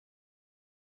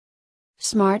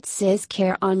SmartSys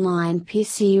Care Online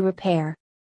PC Repair.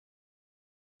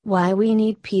 Why we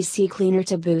need PC Cleaner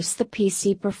to boost the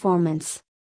PC performance.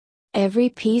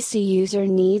 Every PC user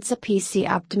needs a PC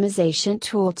optimization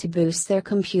tool to boost their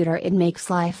computer. It makes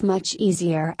life much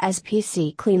easier as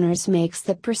PC Cleaners makes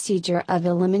the procedure of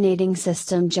eliminating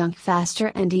system junk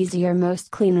faster and easier.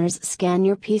 Most cleaners scan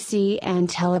your PC and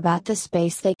tell about the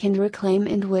space they can reclaim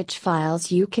and which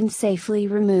files you can safely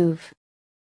remove.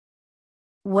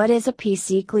 What is a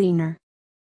PC Cleaner?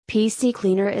 PC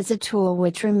Cleaner is a tool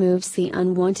which removes the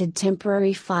unwanted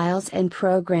temporary files and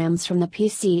programs from the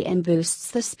PC and boosts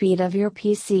the speed of your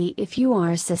PC. If you are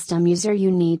a system user,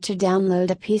 you need to download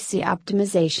a PC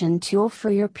optimization tool for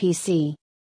your PC.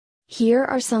 Here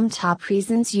are some top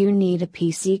reasons you need a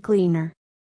PC Cleaner.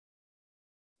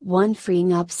 1.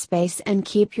 Freeing up space and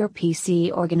keep your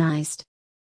PC organized.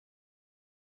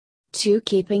 2.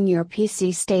 Keeping your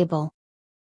PC stable.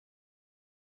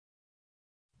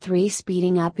 3.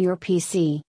 Speeding up your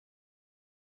PC.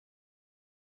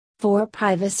 4.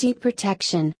 Privacy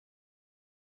protection.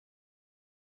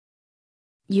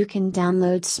 You can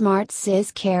download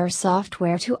SmartSys Care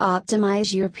software to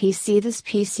optimize your PC. This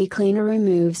PC Cleaner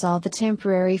removes all the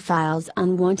temporary files,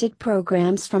 unwanted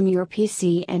programs from your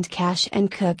PC, and cache and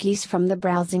cookies from the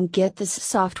browsing. Get this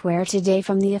software today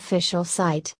from the official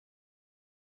site.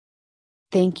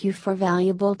 Thank you for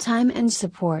valuable time and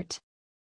support.